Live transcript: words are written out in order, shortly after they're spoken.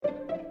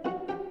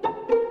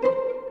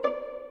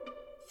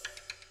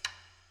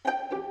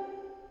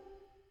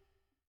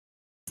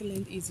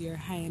is your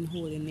high and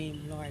holy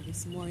name, Lord.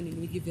 This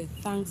morning we give you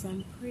thanks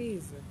and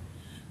praise,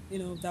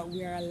 that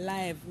we are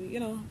alive.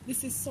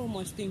 This is so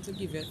much thing to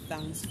give you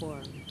thanks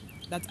for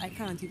that I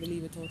can't even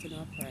leave it out in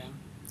our prayer.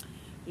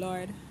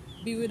 Lord,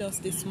 be with us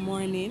this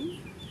morning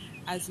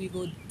as we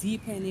go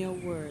deep in your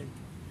word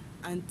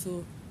and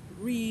to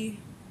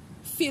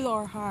refill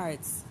our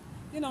hearts,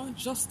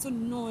 just to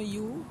know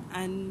you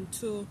and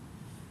to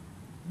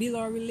build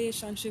our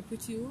relationship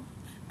with you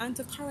and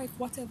to correct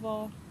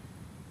whatever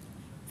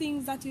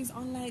things that is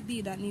unlike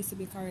thee that needs to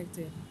be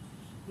corrected.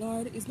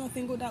 Lord, it's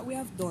nothing good that we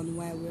have done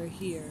while we're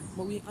here,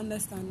 but we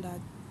understand that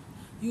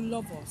you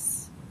love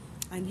us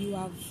and you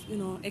have,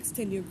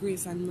 extend your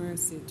grace and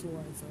mercy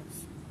towards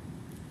us.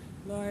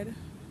 Lord,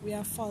 we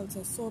have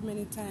faltered so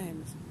many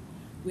times.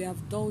 We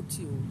have doubted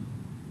you.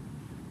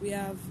 We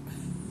have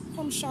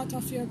come short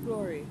of your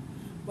glory.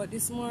 But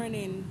this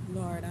morning,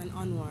 Lord, and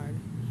onward,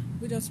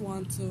 we just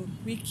want to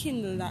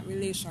rekindle that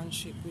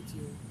relationship with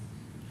you.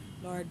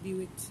 Lord, be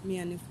with me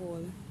and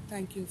Nicole.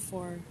 Thank you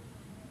for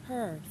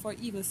her, for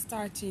even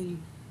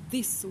starting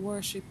this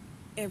worship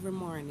every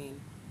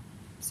morning.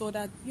 So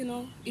that,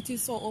 it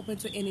is so open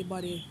to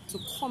anybody to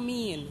come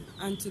in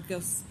and to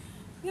just,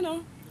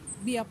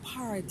 be a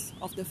part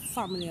of the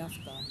family of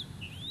God.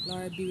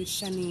 Lord, be with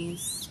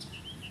Shanice,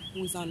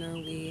 who's on her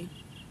way.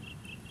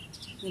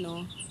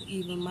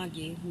 Even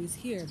Maggie, who is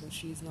here, but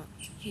she's not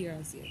here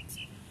as yet.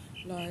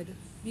 Lord,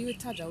 be with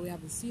Taja. We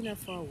haven't seen her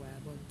for a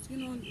while, but,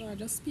 Lord,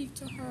 just speak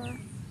to her.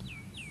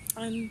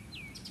 And,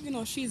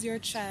 she's your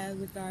child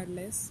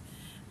regardless.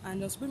 And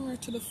just bring her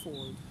to the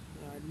fold.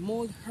 Lord,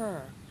 mold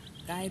her,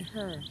 guide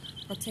her,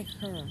 protect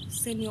her.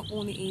 Send your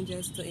only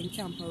angels to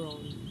encamp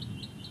around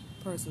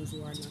persons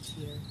who are not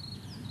here.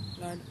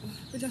 Lord,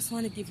 we just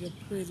want to give you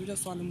praise. We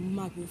just want to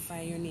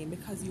magnify your name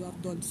because you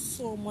have done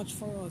so much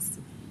for us.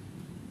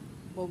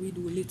 But we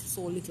do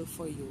so little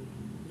for you.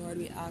 Lord,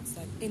 we ask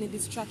that any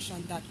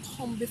distraction that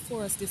come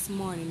before us this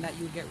morning, that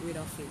you get rid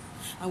of it.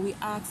 And we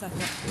ask that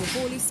the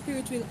Holy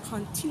Spirit will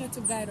continue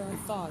to guide our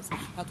thoughts,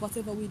 that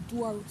whatever we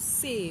do or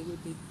say will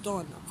be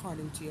done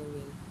according to your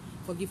will.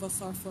 Forgive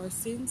us our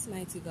first sins,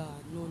 mighty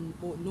God, known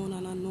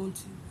and unknown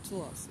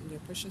to us. In your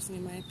precious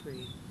name I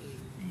pray.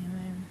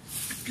 Amen.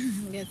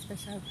 Get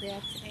special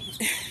prayer today.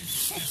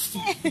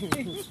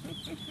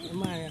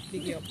 Maria,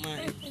 pick you up,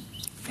 Maria.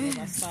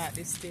 Never start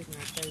this statement,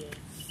 I tell you,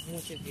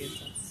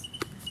 motivate us.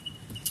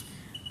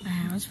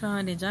 Which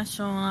one did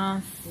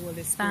Joshua 5?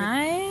 Let's start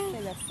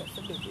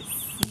to do this.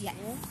 Yes.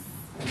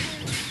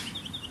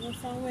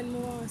 From when we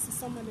want to see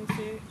somebody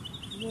say,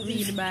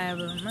 read the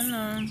Bible. I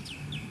know.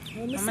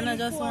 I'm not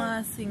just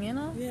want to sing,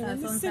 Yeah,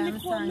 because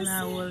sometimes songs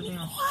are old,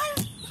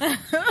 I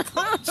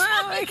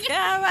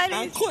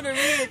couldn't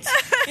reach.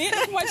 Ain't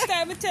that much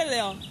time I tell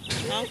you.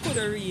 I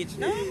couldn't reach.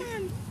 No,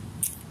 man.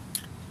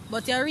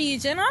 But you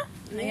reach,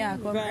 Yeah,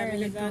 come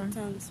early too.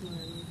 Thanks,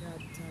 man.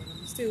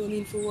 Still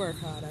need to work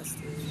harder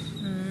still.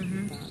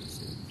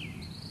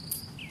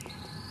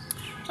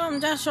 From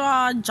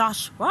Joshua.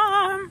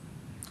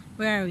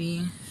 Where are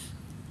we?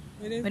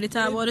 We did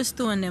talk about the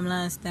stone them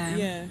last time.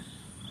 Yeah.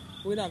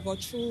 We that go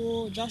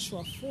through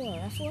Joshua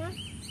 4. 4 or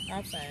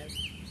 5?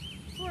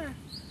 4.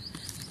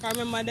 I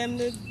remember them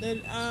the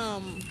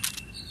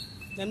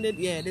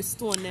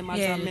stone them as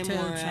a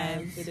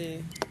memorial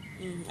today.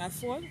 At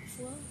 4?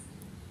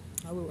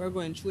 We're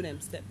going through them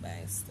step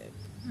by step.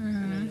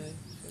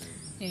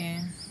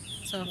 Yeah.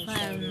 So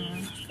 5 now.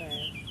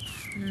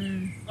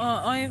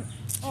 5.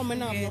 Oh,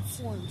 man, I have no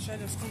phone. Should I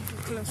just come too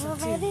close to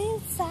over the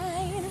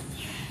inside.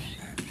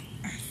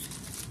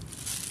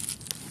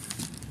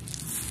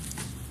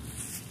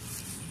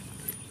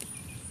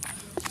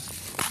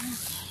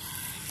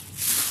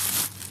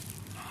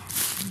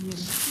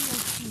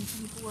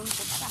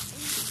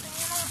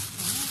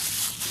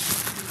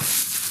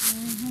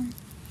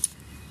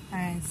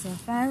 Alright, so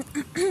 5.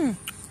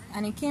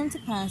 And it came to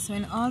pass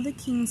when all the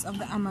kings of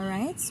the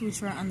Amorites,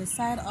 which were on the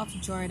side of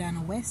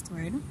Jordan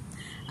westward,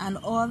 and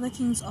all the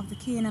kings of the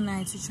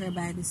Canaanites, which were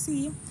by the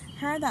sea,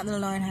 heard that the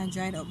Lord had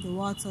dried up the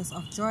waters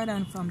of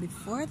Jordan from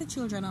before the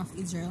children of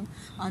Israel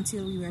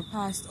until we were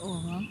passed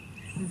over,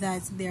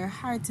 that their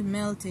heart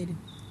melted,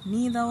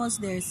 neither was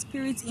there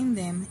spirit in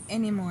them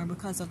any more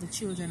because of the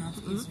children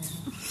of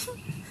Israel.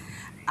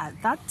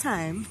 At that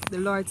time the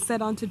Lord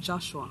said unto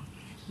Joshua,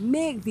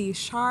 make thee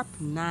sharp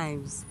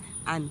knives,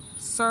 and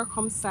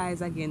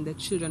circumcise again the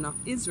children of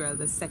Israel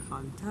the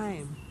second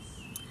time.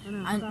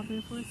 And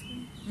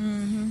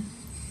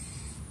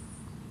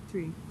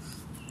 3.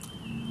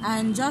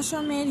 And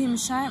Joshua made him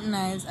sharp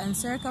knives and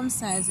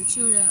circumcised the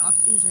children of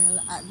Israel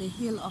at the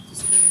hill of the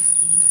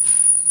Philistines.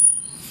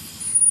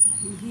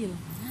 The hill.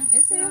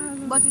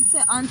 But it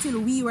said until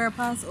we were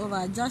passed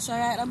over. Joshua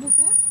write a book,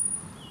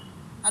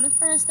 At the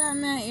first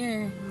time I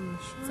hear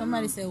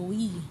somebody say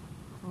we.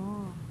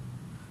 Oh.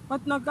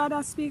 But not God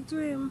that speak to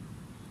him.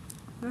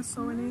 That's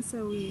so when he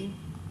say we.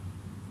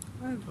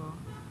 Where go?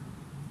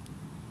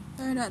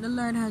 Heard that the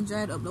Lord had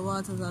dried up the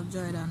waters of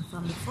Jordan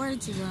from before the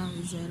children of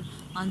Israel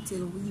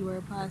until we were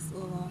passed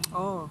over.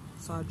 Oh,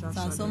 so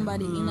Joshua. So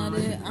somebody in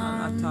the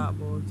I thought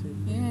about it.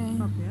 yeah.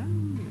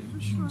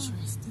 Joshua.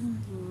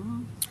 Interesting.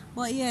 Mm-hmm.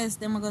 But yes,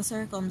 them are going to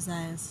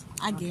circumcise.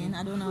 Again.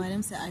 I don't know why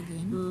them say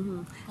again.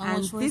 Mm-hmm. How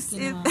much And this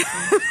is...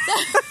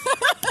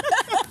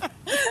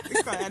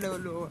 I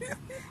don't know.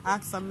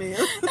 Ask a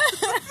male.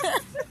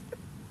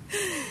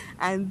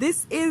 And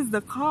this is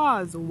the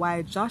cause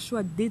why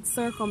Joshua did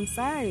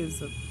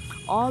circumcise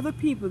all the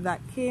people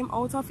that came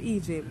out of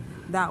Egypt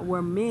that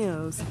were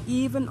males,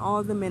 even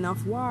all the men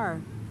of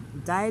war,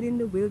 died in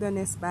the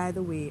wilderness by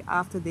the way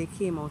after they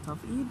came out of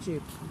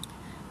Egypt.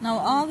 Now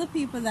all the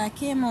people that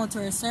came out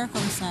were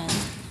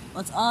circumcised,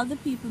 but all the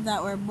people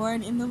that were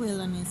born in the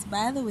wilderness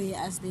by the way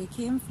as they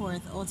came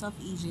forth out of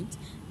Egypt,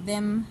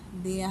 them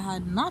they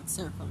had not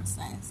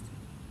circumcised.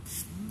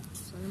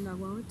 Hold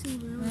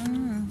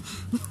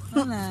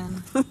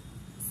on.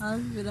 All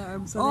the people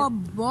that are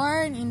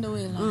born in the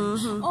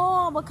wilderness. Mm-hmm.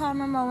 Oh, but I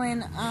remember when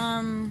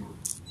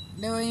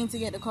they were going to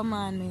get the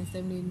commandments,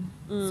 them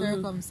did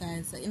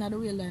circumcise. So in the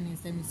wilderness,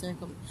 them did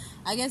circumcise.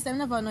 I guess them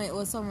never know it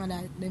was someone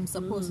that them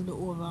supposed to do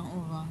over and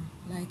over,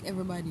 like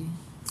everybody.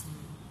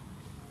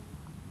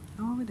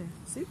 Over there,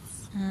 6.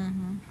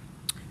 Mm-hmm.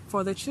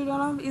 For the children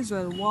of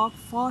Israel walked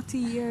 40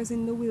 years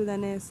in the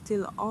wilderness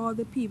till all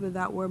the people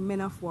that were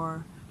men of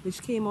war,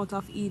 which came out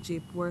of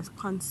Egypt, were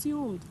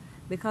consumed,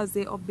 because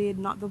they obeyed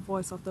not the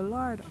voice of the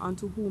Lord,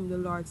 unto whom the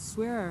Lord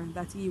sware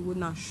that he would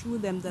not shew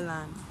them the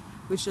land,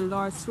 which the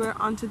Lord sware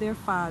unto their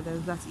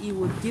fathers, that he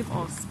would give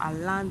us a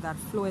land that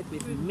floweth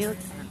with milk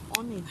and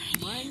honey.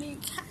 Morning,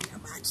 can you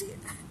imagine?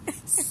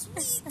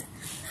 Sweet,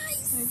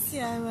 nice. I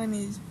can't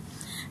manage.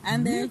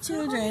 And their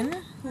children,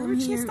 whom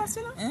he... Riches that,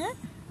 you know? Eh?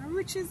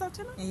 Riches that,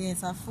 you know?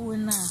 Yes, a fool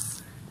now.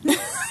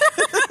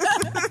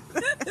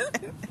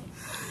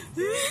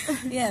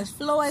 Yes,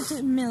 floweth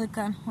with milk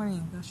and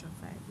honey. That's your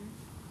fact.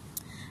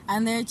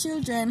 And their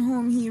children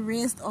whom he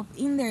raised up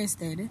in their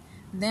stead,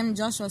 them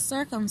Joshua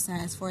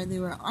circumcised, for they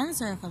were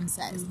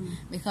uncircumcised,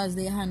 because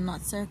they had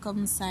not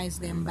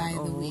circumcised them by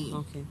the way.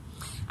 Okay.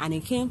 And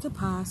it came to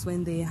pass,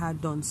 when they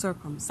had done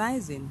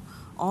circumcising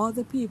all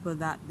the people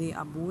that they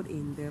abode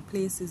in their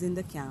places in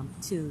the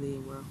camp, till they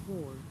were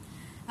whole.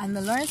 And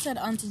the Lord said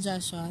unto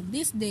Joshua,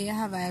 This day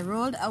have I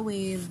rolled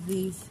away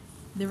the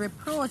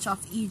reproach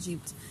of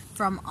Egypt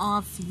from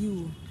off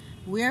you.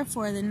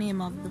 Wherefore the name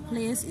of the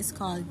place is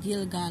called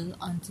Gilgal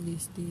unto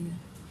this day.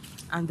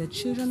 And the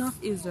children of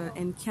Israel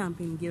encamped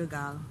in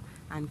Gilgal,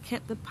 and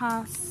kept the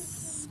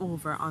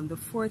Passover on the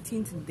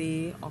 14th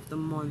day of the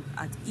month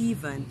at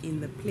even in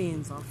the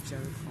plains of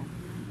Jericho.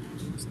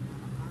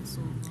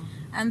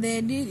 And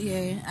they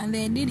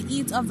did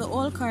eat of the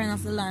old corn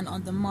of the land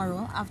on the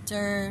morrow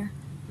after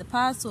the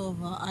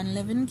Passover,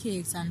 unleavened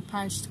cakes and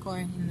parched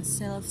corn in the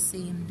self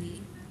same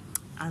day.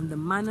 And the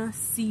manna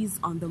ceased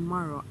on the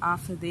morrow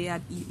after they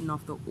had eaten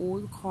of the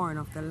old corn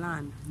of the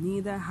land.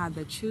 Neither had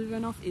the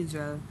children of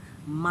Israel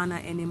manna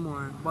any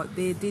more, but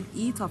they did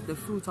eat of the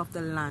fruit of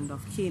the land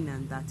of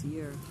Canaan that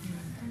year.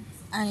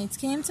 And it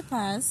came to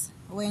pass,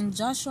 when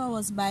Joshua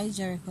was by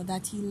Jericho,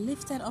 that he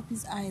lifted up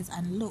his eyes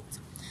and looked,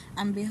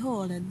 and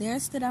behold, there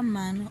stood a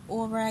man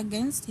over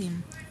against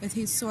him, with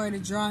his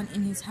sword drawn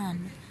in his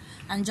hand.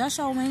 And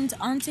Joshua went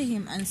unto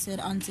him and said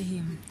unto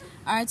him,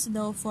 Art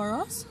thou for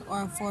us,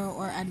 or for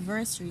our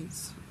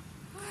adversaries?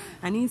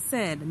 And he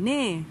said,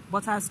 Nay,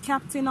 but as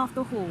captain of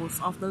the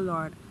hosts of the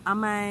Lord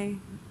am I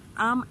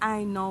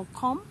now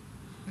come?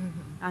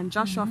 And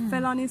Joshua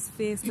fell on his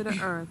face to the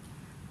earth,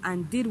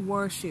 and did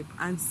worship,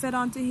 and said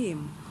unto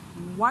him,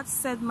 What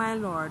said my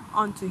Lord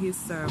unto his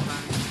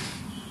servant?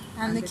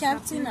 And the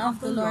captain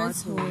of the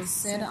Lord's host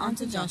said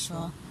unto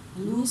Joshua,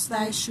 Loose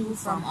thy shoe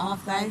from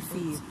off thy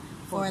feet,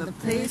 for the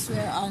place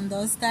whereon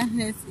thou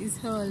standest is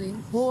holy.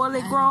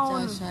 Holy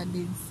ground. Joshua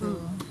did so.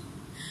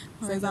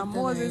 So that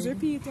Moses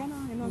repeat, you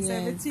know, Yes.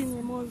 17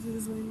 when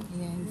Moses went.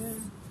 Yes.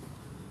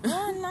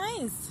 Oh,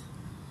 nice.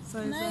 So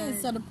it's Nice.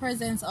 like, So the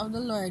presence of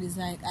the Lord is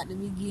like at the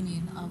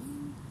beginning of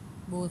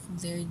both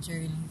their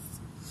journeys.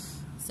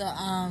 So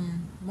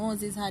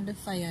Moses had the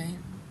fire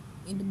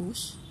in the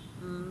bush,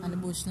 and the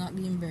bush not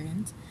being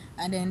burnt,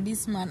 and then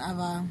this man have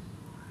a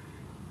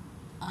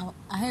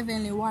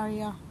heavenly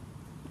warrior.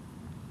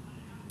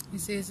 He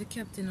says the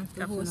captain of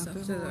the host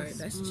of the Lord.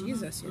 That's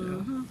Jesus, you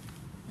know.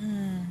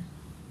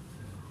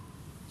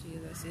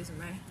 Jesus is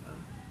Michael.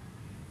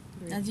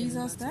 Is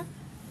Jesus there?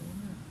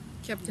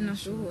 Captain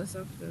of the host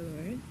of the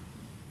Lord.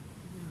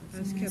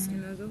 As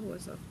captain of the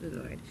host of the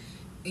Lord.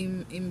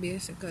 In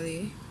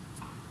basically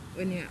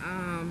when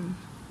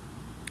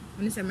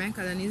you say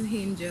Michael and his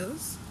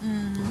angels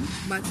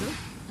battle.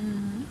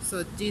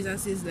 So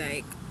Jesus is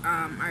like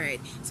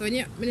alright. So when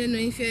I don't know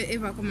if you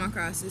ever come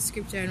across the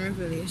scripture in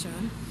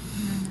Revelation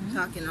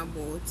talking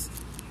about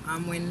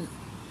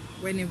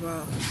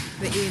whenever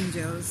the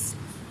angels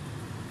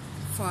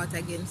fought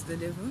against the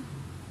devil.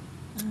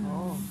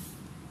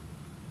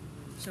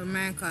 So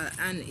Michael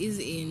and his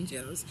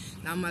angels,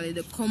 normally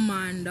the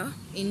commander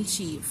in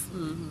chief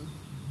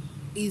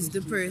is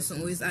the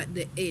person who is at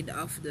the head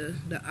of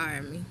the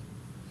army.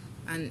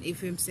 And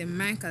if him say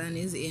Michael and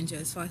his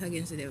angels fought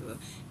against the devil,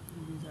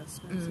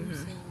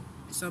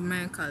 So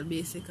Michael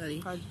basically.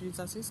 Because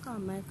Jesus is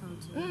called Michael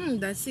too.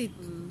 That's it.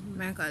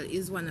 Michael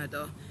is one of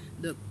the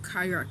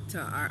character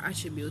or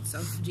attributes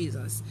of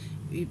Jesus.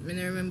 I don't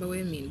remember what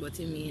I mean, but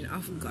I mean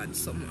of God,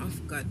 something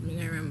of God. I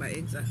don't remember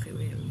exactly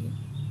what I mean.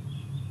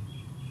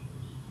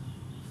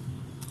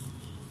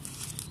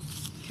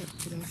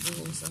 Captain of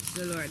the house of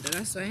the Lord.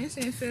 That's why I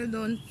say he fell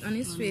down on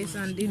his face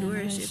and did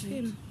worship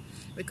him.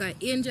 Because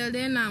angel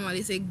they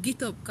normally say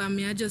get up, come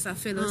here just a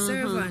fellow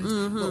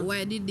servant. But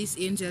why did this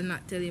angel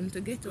not tell him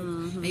to get up?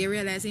 And you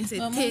realize he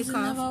said take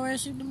off. Never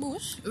worship the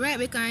bush. Right,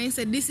 because he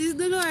said this is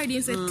the Lord. He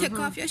said take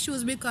off your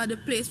shoes because the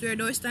place where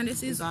thou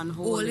standest is on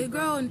holy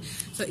ground.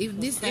 So if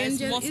this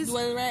angel must is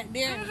dwell right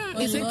there.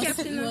 is a He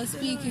captain was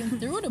speaking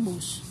through the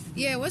bush.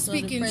 yeah, we're So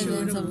speaking the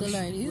through presence the of the bush.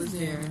 Lord is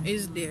there.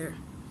 Is there.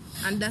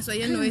 And that's why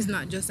you know it's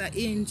not just an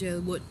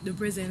angel, but the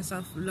presence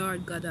of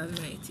Lord God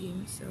Almighty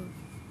himself.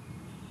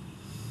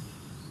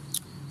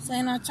 So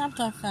in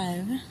chapter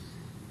 5,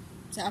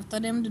 so after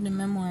them do the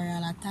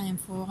memorial, a time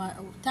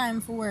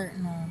for work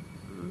now.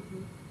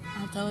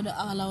 After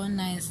all our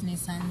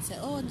niceness and say,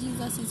 oh,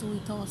 Jesus is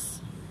with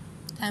us.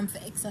 Time for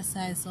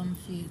exercise some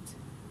faith.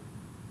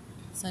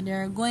 So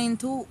they're going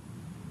to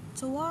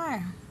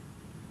war.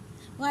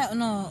 Well,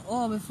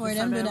 no, before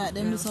them do that,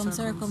 them do some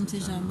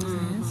circumcision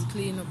business.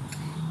 Clean up.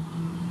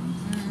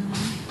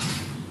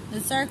 The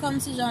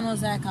circumcision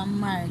was like a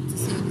mark to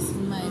say this is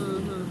my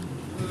food.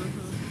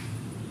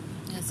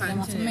 Yeah, so they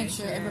have to make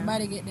sure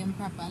everybody get them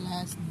proper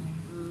last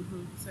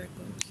name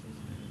Circumcision.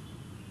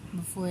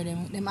 before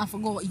them have to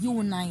go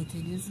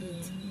united, is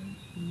it?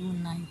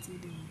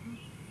 United.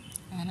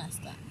 I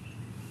understand.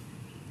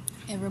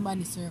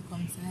 Everybody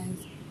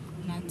circumcised.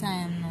 Not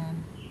time now.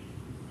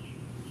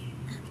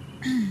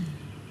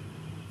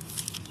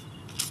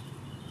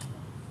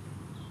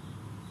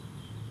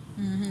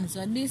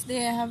 So this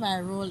day have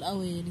I rolled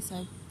away. This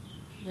is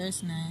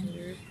verse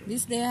 9.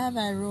 This day have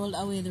I rolled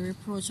away the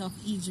reproach of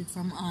Egypt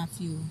from off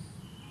you.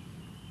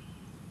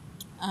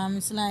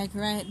 It's like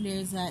right there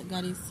is like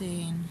God is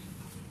saying,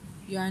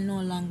 you are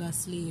no longer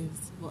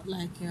slaves, but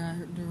like you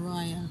are the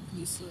royal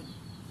priesthood.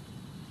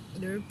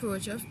 The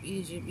reproach of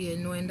Egypt,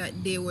 knowing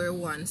that they were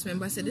once.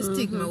 Remember, I said the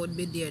stigma would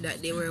be there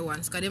that they were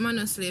once. Because they are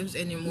not slaves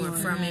anymore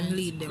from him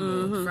lead them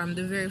out. From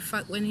the very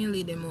fact when he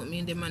lead them out,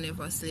 mean they are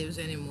never slaves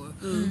anymore.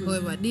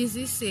 However, this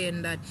is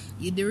saying that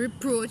the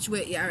reproach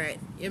where you are right.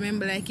 You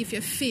remember, like if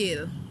you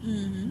fail,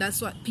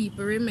 that's what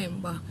people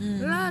remember.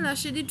 Lala,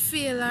 she did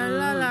fail, or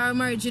Lala, her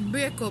marriage did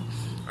break up.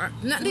 Or,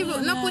 not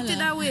put it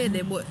that way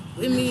there, but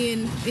I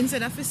mean,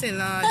 instead of you say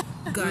Lord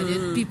God,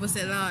 people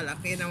say Lala,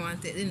 because you don't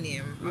want to take the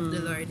name of the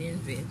Lord in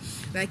vain.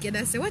 Like you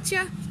just say, what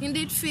you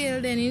did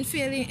fail then, in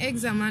failing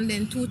exam, and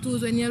then 2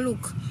 2s when you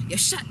look, you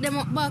shut them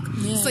up back.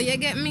 So you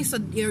get me, so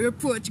you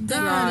reproach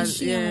God.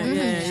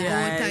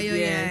 Very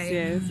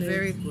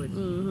good.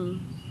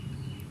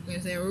 You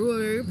say, roll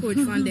a reproach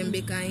from them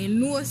because you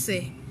know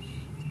say,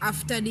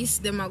 after this,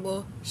 them are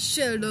go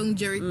shell down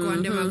Jericho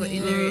and them are go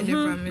inherit the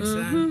promised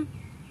land.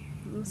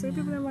 So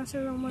people never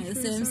say how much. The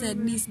same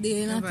said this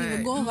day, not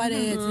even go over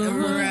there.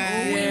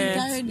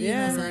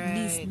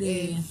 This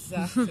day.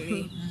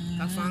 Exactly.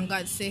 If when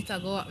God say to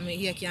go up, me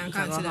here can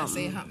consider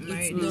say happen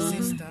already,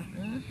 sister.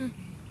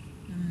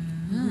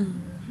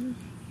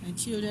 The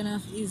children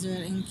of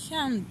Israel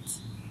encamped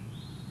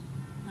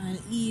and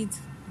eat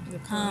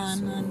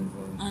corn and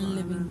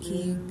unleavened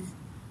cake,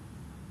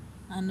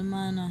 and the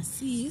manna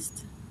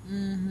ceased.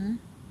 And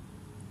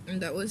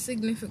that was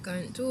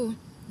significant too.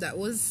 That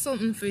was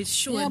something for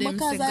sure them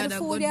because say God the a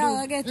food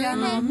go you get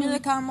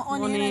milk and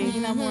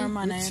onion and more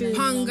manna.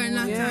 Hunger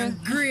not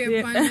and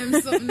grape and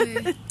them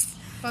something.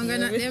 Hunger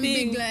not them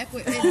big like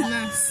with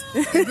Edna's.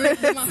 Grape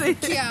them off the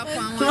cap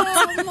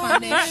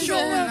and their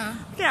shoulder.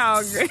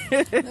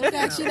 Look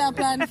at she that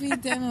plan for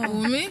it, Oh,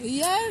 me?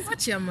 Yes.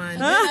 Watch your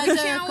man. I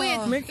can't wait.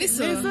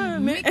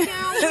 Listen, me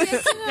can't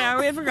wait. Can't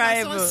wait for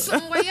Bible. So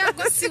somewhere you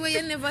go see where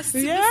you never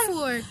see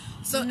before.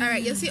 So,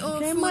 alright, you see all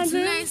food's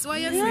nice. What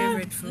your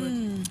favorite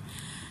food?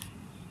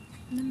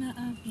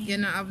 You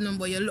not have none,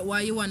 but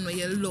why you want what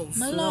you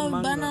love? I love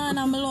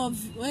banana, I love,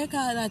 what you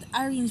call that,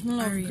 orange, I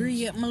love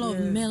grape, I love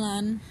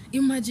melon.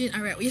 Imagine,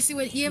 alright, you see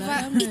when you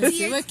ever eat it,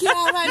 You ever eat it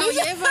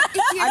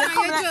and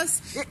you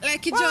just,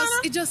 like it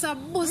just a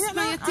bust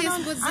by your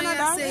taste buds and you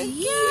say,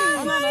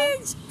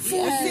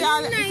 food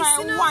If I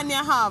want you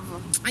have.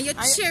 and you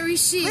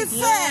cherish it.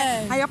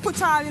 And you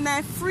put all in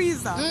a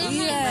freezer.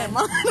 Yeah.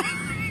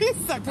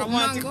 It's like I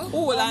want it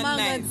cool and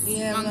nice.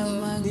 Yeah,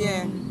 mango.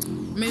 Yeah.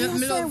 Me You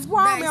say, love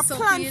wow, we diced are up,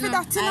 planned you for know.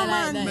 that, you know,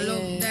 man.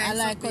 I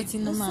like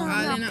cutting the mango. We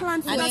are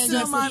planned for And that, then you know,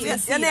 just man. eat the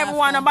seed You never after.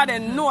 want nobody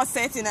know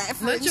set in a Not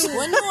fridge. true.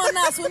 We know.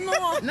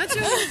 Not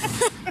true.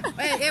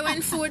 Hey,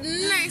 when food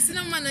nice, you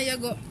know, man, you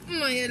go,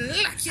 you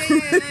lock your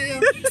head and you,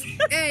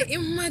 hey,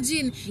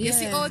 imagine, you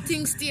see all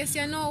things taste,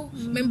 you know.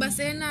 Remember,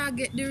 say, now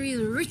get the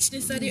real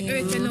richness of the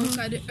earth, you know,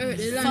 because the earth,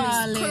 the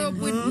land is corrupt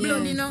with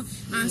blood, you know.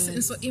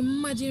 And so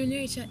imagine when you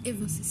reach your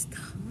ever sister.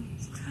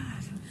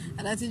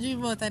 And that's a dream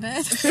about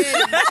that. So,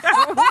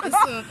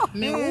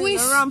 me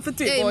wish. Around for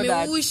take all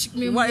that.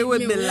 What it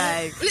would be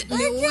like.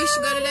 Me wish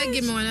God like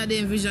give me one of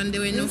them vision. There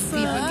were enough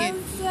people get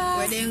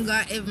where they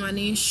got everyone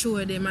in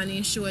show them and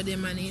in show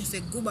them and he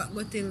say go back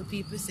go tell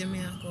people say me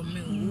I come.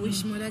 Me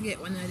wish mother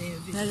get one of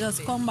them vision. They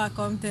just come back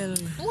come tell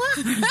me. What?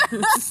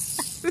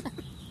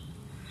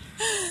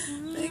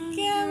 They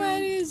can't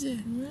manage it.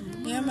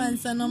 Yeah man,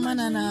 so no man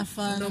and a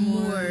fan No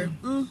more.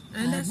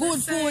 And that's good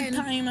a sign. food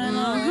time and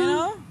all, you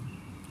know?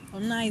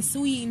 Some nice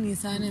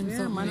sweetness and them Yeah,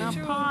 something. man,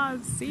 I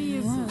pause,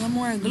 see. Some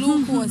more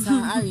glucose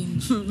and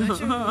orange.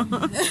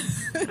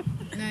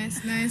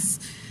 Nice.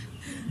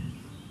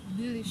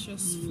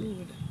 Delicious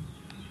food.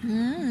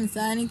 So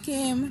and it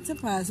came to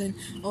pass when,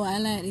 I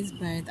like this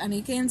part. And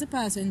it came to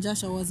pass when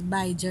Joshua was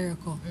by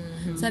Jericho.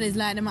 So it's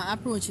like them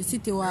approach the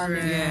city wall.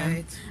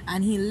 Right.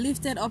 And he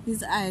lifted up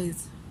his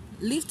eyes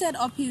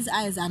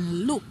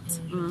and looked,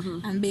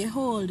 and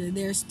behold,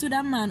 there stood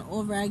a man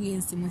over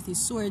against him with his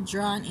sword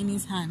drawn in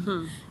his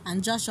hand.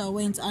 And Joshua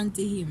went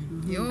unto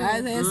him. Yo.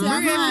 I say, see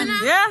a man.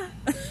 Yeah.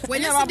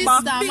 When you Never see this back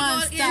big that man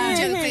old stand.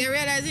 angel, you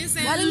realize he's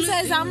saying, Well, him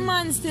says a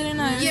man still, you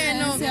know. Yeah,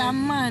 no. Say a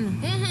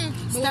man.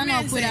 Stand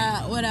up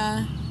with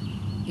a.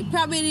 He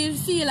probably didn't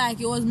feel like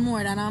it was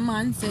more than a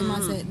man. So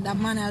he said that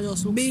man had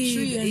just looked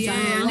strange Yeah,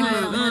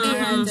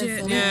 and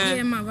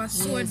him have a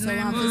sword so I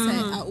now. have to say,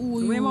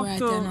 who you Wham up right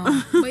to. you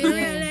know. But you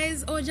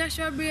realize,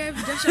 Joshua brave.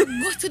 Joshua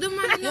go to the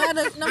man now. Yeah,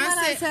 the man and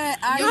I say,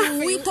 are you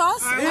with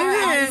us or are you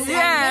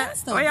Yeah.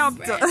 against What you us? up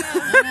to? You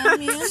know what I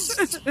mean? I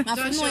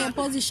have to know your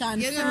position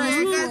You know, first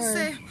you can before.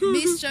 say,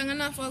 be strong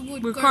enough for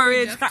good With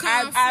courage.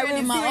 courage. I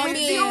will My fight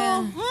only, you.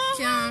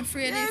 Can't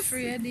afraid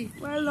it.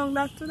 Well, long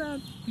that to that.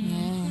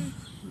 yeah.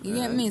 You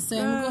get me? So I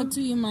go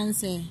to him and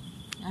say,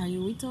 are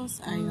you with us?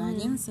 Are you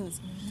against us?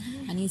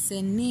 And he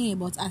said, nay,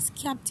 but as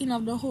captain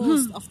of the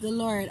host of the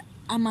Lord,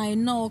 am I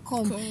now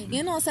come?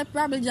 You know, say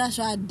probably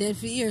Joshua dead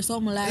for ear,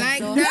 something like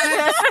so.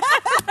 that.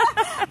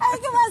 I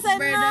give him say,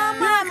 Brother. no,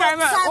 man,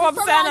 Yeah, but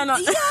upside or not.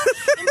 yeah,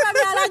 he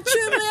probably had a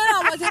trim, you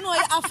know, but you know,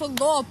 you have to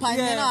go up and,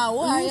 you know,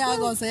 where you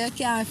go, so you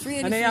can't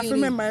afraid And then you have to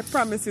remember my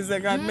promises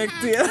that God make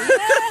to you.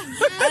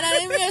 And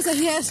then he said,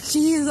 yes,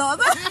 Jesus.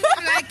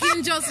 Like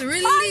him just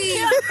relieved.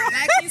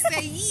 Like he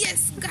say,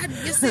 yes, God,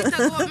 you said to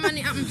go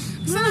money.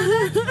 So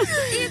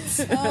it's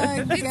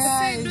Oh, it's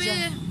said gosh.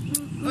 way.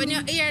 When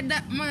you hear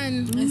that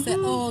man, He said,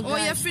 oh, oh,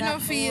 you gosh, feel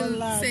that feel, whole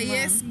lot, say man.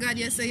 yes, God,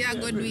 you say you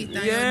go do it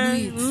and Yeah.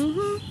 you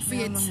do it.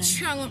 Faith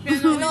strong up, you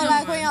You know. know,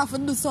 like when you have to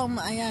do something,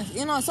 and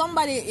you know,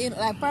 somebody in,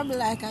 like probably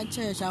like a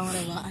church or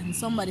whatever, and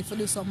somebody for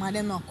do something, and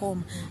them not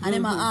come, and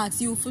them ask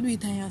you for do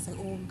it, and you say,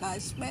 oh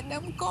gosh, let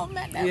them come,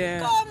 let them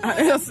Yeah. come, let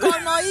them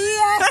come. No,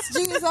 yes,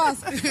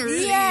 Jesus,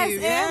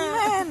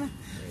 yes, amen.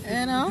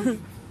 You know.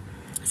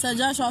 So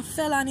Joshua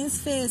fell on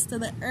his face to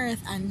the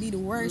earth and did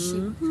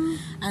worship,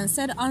 and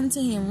said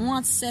unto him,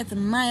 what saith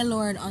my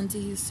Lord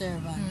unto his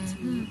servant?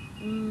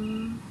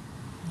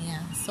 Yeah,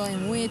 so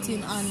I'm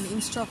waiting on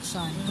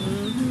instruction,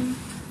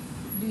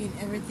 doing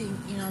everything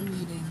in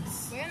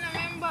obedience But you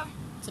remember,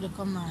 to the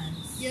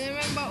commands. you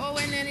remember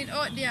when they did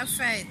out there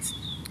fight?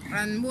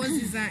 And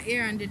Moses and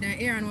Aaron did,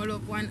 and Aaron hold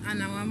up one hand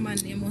and one man,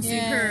 they must see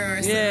her or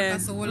Yeah.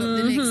 so hold up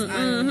the next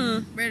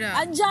hand. Brother.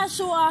 And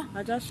Joshua,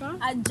 Joshua?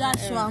 I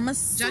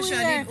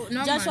swear, did-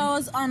 no, Joshua man.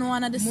 was on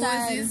one of the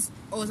sides.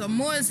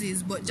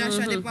 Moses, but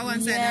Joshua did on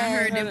one side and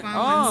her did on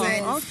Oh, one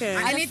side. okay.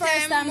 And And the first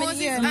anytime time in Moses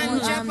the year, and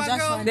Joshua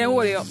Joshua Then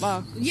hold it up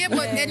back. yeah,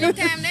 but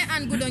anytime they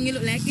hand go down, you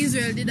look like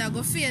Israel did that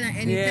go fail, and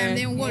anytime Yeah.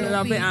 they hold Hold up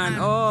up in the hand.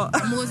 hand, Oh.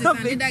 Moses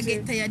and did that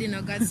Victory. get tired, you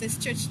know, God says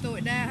stretched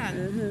out their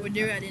hand with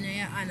the rod in your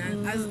hand,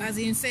 and as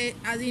he say,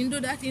 as he do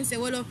that, he say,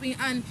 hold up in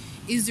hand,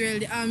 Israel,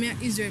 the army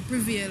of Israel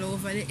prevail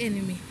over the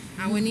enemy,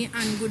 and when he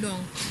hand go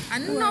down,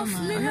 and enough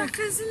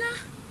miracles, you know.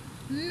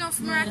 Enough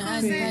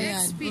miracles they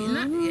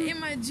experience. You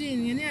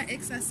imagine you need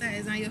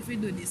exercise and you have to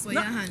do this with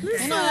your hand.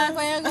 You know, like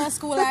when you go to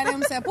school and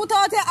them say, put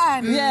out your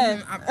hand.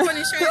 Yeah. A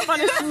punishment.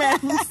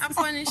 Punishment. A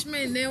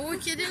punishment. They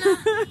wicked, you know.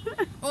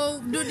 Oh,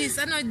 do this.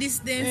 I know this.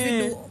 Then if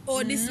you do,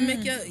 oh, this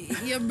make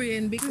your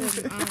brain become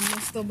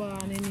not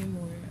stubborn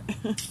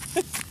anymore.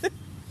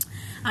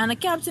 And the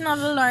captain of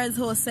the Lord's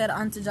host said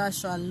unto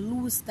Joshua,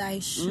 loose thy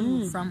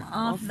shoe from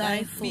off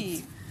thy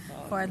foot,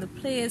 for the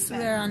place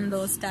whereon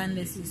thou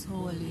standest is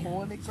holy.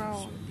 Holy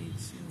ground.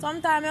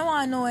 Sometimes you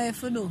want to know what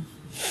to do.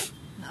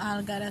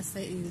 All God has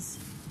said is,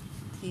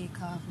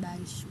 take off thy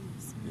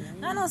shoes.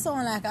 That don't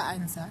sound like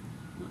an answer.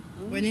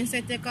 When you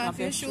say take off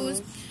your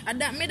shoes,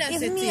 and that made us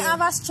say If me to you. have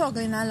a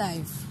struggle in a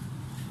life,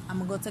 I'm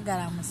going to go to God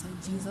and I'm going to say,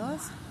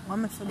 Jesus, what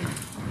am I to do?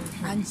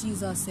 And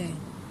Jesus said,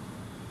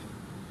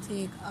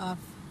 take off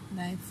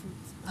thy foot.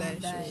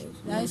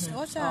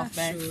 Off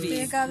thy feet.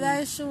 Take off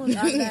thy shoes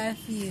off thy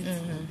feet.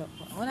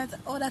 What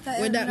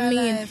that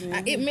mean?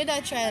 It made I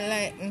try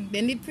like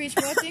they did preach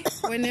about it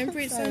when they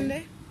preach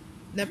Sunday.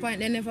 The point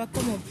they never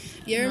come up.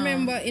 You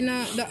remember in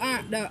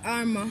the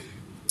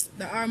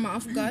armor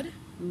of God.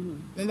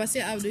 Remember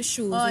say I have the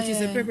shoes, which is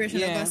the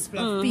preparation of the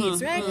gospel of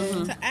peace, right?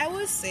 So I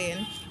was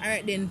saying,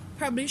 alright then,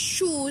 probably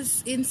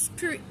shoes in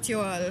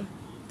spiritual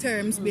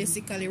terms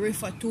basically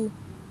refer to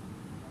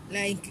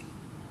like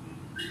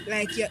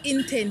your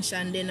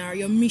intention then or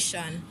your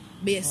mission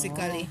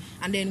basically.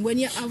 And then when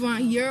you have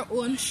on your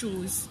own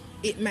shoes,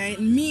 it might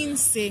mean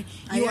say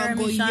you are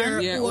going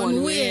your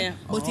own way.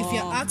 But if you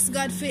ask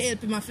God for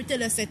help, Him have to tell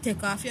you say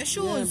take off your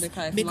shoes,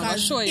 because Him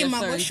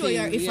go show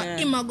you if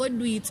Him go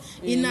do it,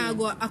 He not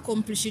go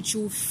accomplish it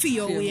through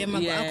fear way. Him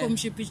go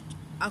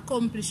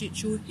accomplish it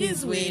through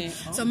His way.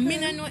 So me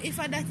don't know if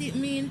that it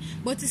mean,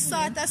 but it's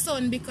sort of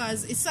son,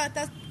 because it's sort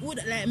of would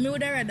like me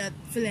would rather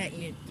feel like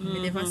it.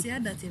 Me never see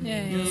that in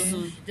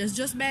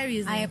just by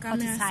reason. I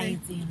say,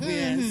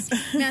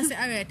 me I say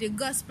alright, the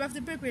gospel of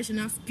the preparation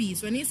of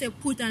peace. When He say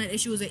put on the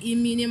shoes, He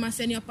mean He must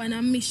send you up on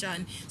a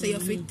mission. So you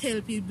have to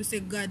tell people say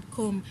God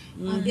come,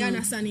 and they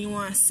understand He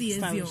want to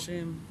save you.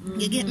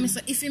 You get me? So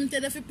if Him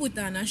tell you to put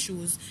on a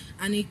shoes,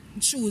 and He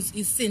shoes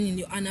is sending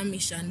you on a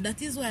mission, that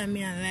is why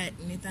me I like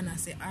it, and I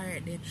say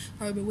alright then.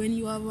 However, when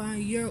you have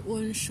your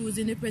own shoes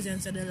in the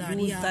presence of the Lord,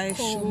 you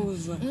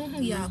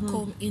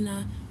come in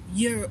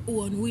your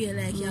own way,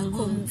 like you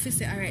come to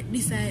say alright,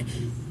 this I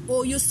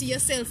you see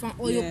yourself and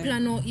you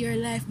plan out your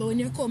life. But when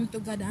you come to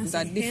God and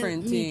say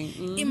different help me,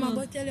 thing. He might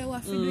go tell you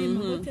what to do, He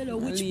might go tell you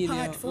which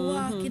part for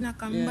walking I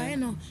can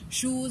buy,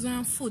 shoes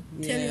and foot,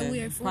 tell you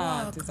where for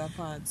walk.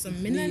 So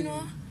me don't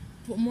know,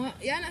 but more,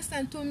 you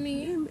understand, to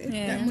me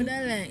that would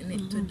I like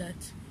it to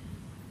that.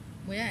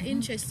 We are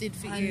interested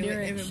to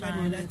hear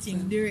everybody that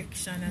thing,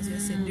 direction, as we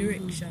say,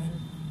 direction.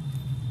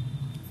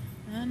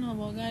 I know,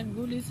 but God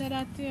good, He said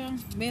that to you.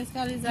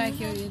 Basically, it's like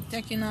you're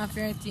taking off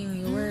your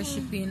thing, you're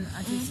worshipping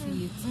at His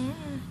feet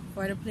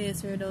for the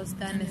place where those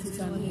stand is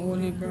on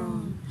holy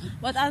ground.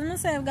 But as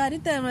myself, God, He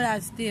tell me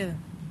that still.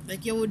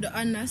 Like you would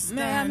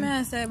understand.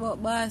 I say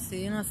about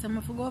bossy, so if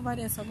I go over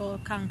there, so go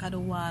conquer the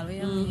wall.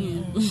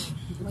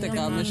 Take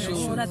off the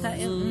shoes. So that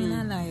help me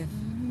in life.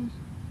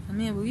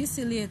 Maybe we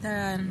see later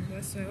on.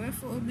 That's why we're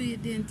for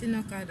obedient,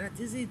 because that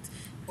is it.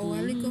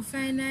 Our little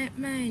finite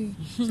mind.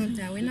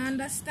 Sometimes we don't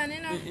understand,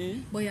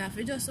 but you have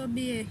to just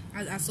obey.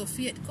 As a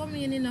faith come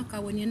in,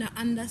 because when you don't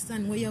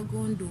understand what you're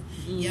going to do,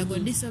 you're going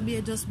to disobey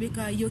just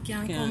because you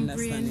can't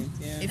comprehend.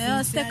 If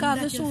you take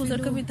off the shoes, you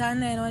could be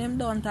tired, and when you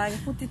don't, you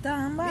put it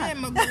on back.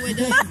 Yeah, I'm going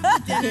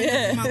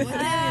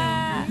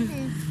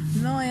to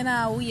no, you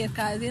know, weird,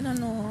 because you don't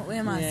know what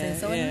I say.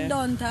 So when you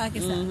don't talk,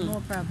 it's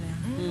no problem.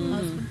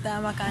 Just put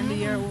time back and do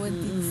your own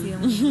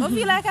things. I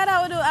feel like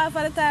I would do half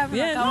of the time.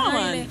 Yeah, no,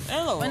 man.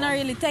 When I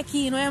really take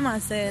in what I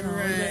say,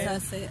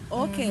 just say,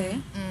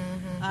 okay.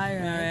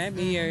 Alright,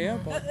 we hear you,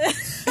 but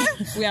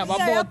we have a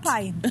boat.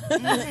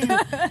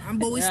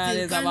 But we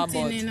still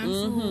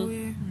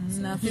continue.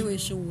 Nothing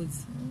with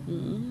shoes.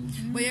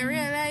 But you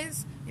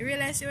realize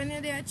when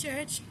you're there at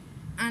church,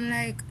 and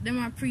like them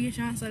are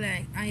preaching, so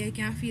like, and you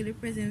can feel the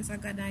presence of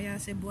God, and you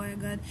say, boy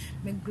God,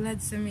 me glad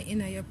to me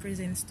in your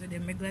presence today,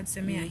 me glad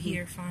to me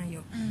hear from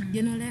you.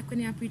 You know, like when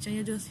you're preaching,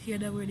 you just hear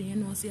the word and you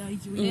know, see how you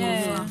do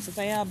it.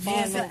 So you have ball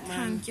up, man.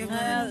 Thank you,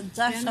 God.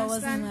 Joshua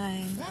was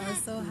mine. I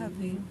was so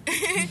happy.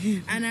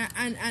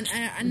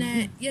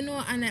 and you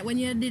know, and like when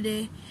you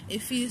did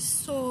it feels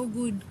so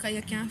good, because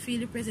you can feel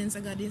the presence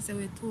of God. You say,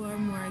 with 2 or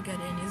more God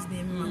in His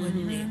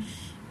name,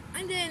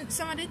 And then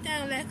some of the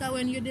time, like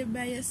when you're there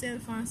by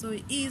yourself, and so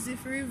it's easy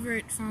to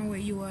revert from where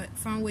you are,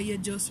 from where you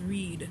just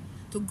read,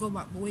 to go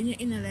back. But when you're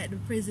in like the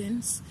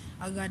presence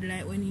of God,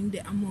 like when you're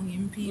there among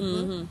Him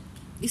people,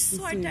 it's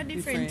sort of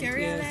different. You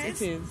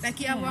realize, like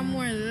you have a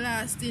more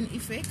lasting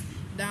effect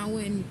than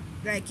when,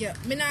 like you.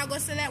 Me not go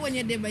say like when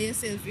you're there by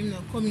yourself, you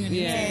know,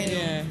 community.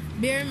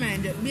 Bear in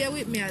mind, bear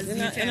with me as you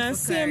try to clarify. And the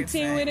same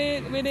thing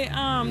with the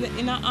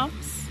inner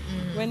acts.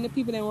 When the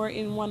people that were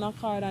in one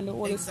accord and the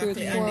Holy Spirit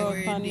poured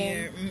out on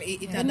them.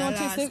 It had a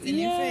lasting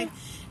effect.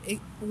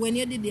 When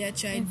you did that,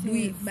 try to do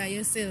it by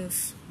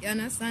yourself. You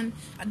understand?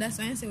 And that's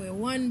why I say we're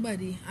one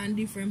body and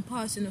different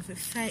parts, you know, if you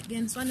fight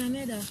against one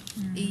another.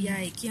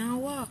 It can't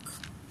walk.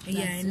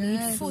 It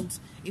need foot.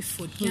 If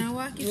foot can't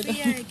walk, if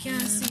it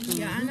can't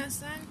see. You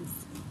understand?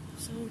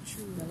 So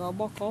true. You gotta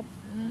buck up.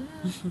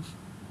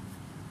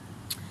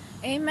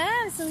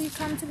 Amen. So we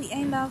come to the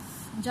end of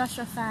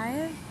Joshua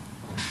 5.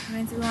 We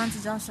went to go on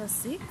to Joshua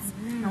 6.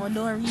 And we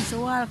don't reach the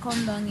wall,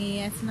 come down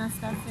here. It's not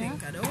stuff here.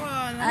 Think of the wall.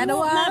 At the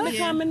wall? I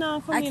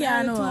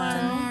can't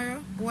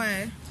Tomorrow.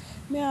 Why?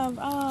 Me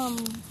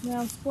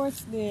have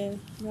sports day.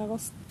 Me have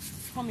to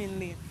come in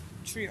late.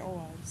 3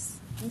 hours.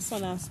 My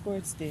son has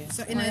sports day.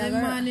 So in the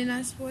morning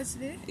and sports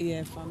day?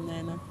 Yeah, from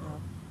 9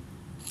 o'clock.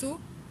 2?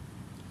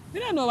 We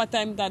don't know what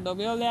time that though.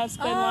 We only have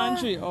spent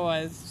 3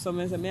 hours. So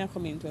I say, I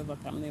come in 12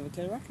 o'clock. I never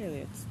tell Rocky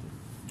late.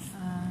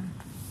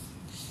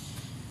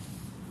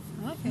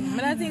 Okay.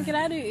 But I think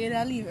I do it,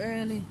 I leave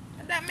early.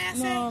 That may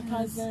say? No,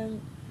 because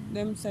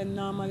them say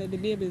normally the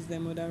babies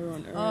them would have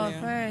run earlier. Oh,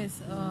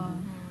 first.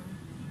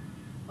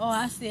 Oh,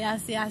 I see. I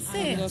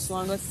just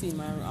want to see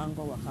my and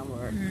go work and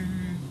work.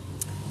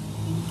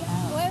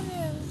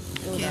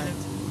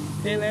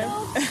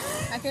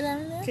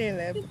 Caleb.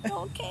 Caleb.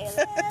 Go,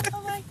 Caleb.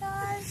 Oh my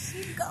gosh.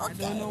 You go, I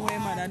don't know where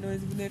my dad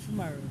is there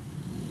tomorrow.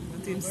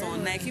 But him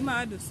sound like he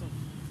might do something.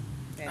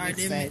 Are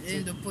they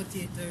in the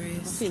potato race?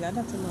 I feel like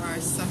that's tomorrow.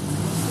 Or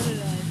something.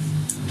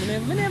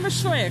 I never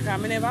show you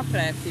because I never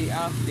apply for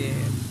half day.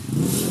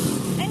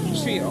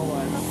 3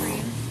 hours.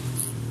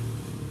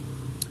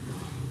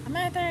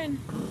 My turn.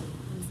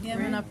 Yeah,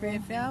 I'm gonna pray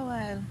for a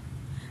while.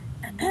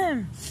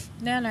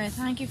 Dear Lord,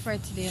 thank you for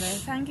today, Lord.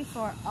 Thank you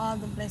for all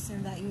the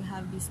blessings that you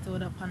have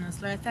bestowed upon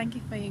us, Lord. Thank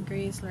you for your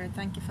grace, Lord.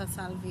 Thank you for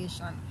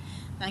salvation.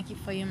 Thank you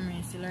for your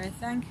mercy, Lord.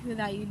 Thank you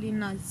that you did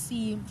not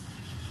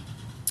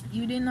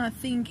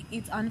think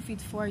it's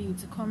unfit for you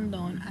to come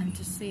down and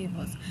to save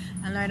us.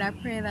 And Lord, I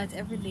pray that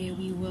every day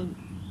we will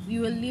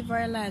live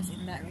our lives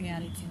in that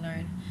reality,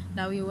 Lord.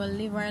 That we will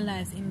live our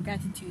lives in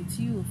gratitude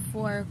to you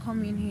for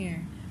coming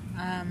here,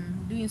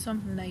 doing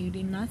something that you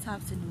did not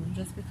have to do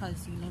just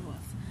because you love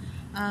us.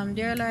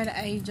 Dear Lord,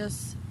 I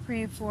just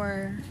pray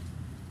for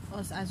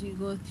us as we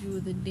go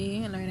through the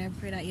day. Lord, I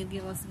pray that you'll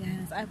give us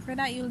guidance. I pray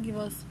that you'll give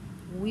us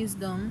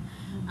wisdom.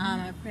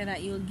 I pray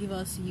that you'll give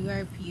us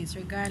your peace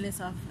regardless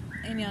of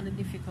any of the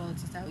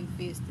difficulties that we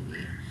face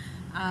today.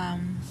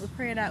 We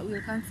pray that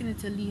we'll continue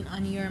to lean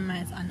on your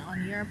might and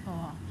on your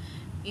power.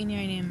 In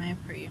your name I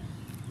pray.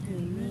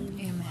 Amen.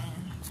 Amen.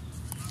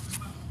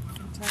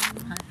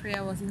 My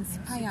prayer was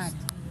inspired.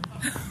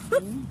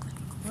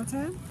 What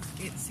time?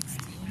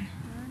 8:16.